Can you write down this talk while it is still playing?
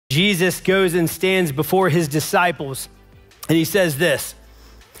Jesus goes and stands before his disciples, and he says this.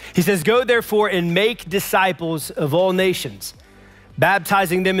 He says, "Go therefore and make disciples of all nations,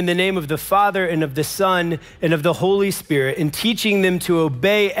 baptizing them in the name of the Father and of the Son and of the Holy Spirit, and teaching them to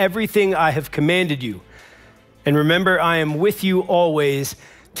obey everything I have commanded you. And remember, I am with you always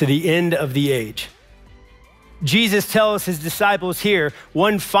to the end of the age." Jesus tells his disciples here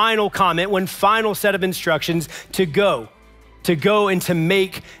one final comment, one final set of instructions to go and to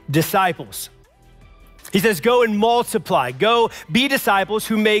make disciples. He says, go and multiply. Go be disciples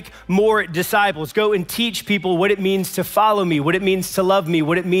who make more disciples. Go and teach people what it means to follow me, what it means to love me,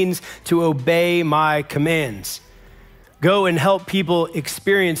 what it means to obey my commands. Go and help people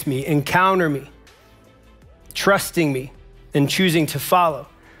experience me, encounter me, trusting me, and choosing to follow.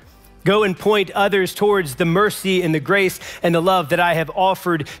 Go and point others towards the mercy and the grace and the love that I have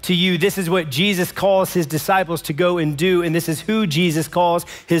offered to you. This is what Jesus calls his disciples to go and do, and this is who Jesus calls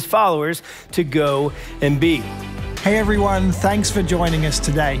his followers to go and be. Hey everyone, thanks for joining us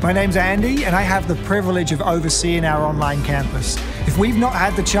today. My name's Andy, and I have the privilege of overseeing our online campus. If we've not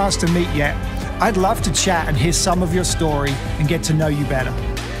had the chance to meet yet, I'd love to chat and hear some of your story and get to know you better.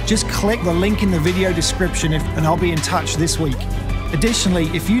 Just click the link in the video description and I'll be in touch this week. Additionally,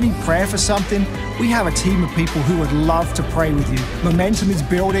 if you need prayer for something, we have a team of people who would love to pray with you. Momentum is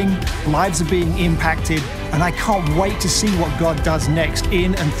building, lives are being impacted, and I can't wait to see what God does next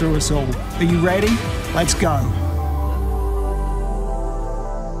in and through us all. Are you ready? Let's go.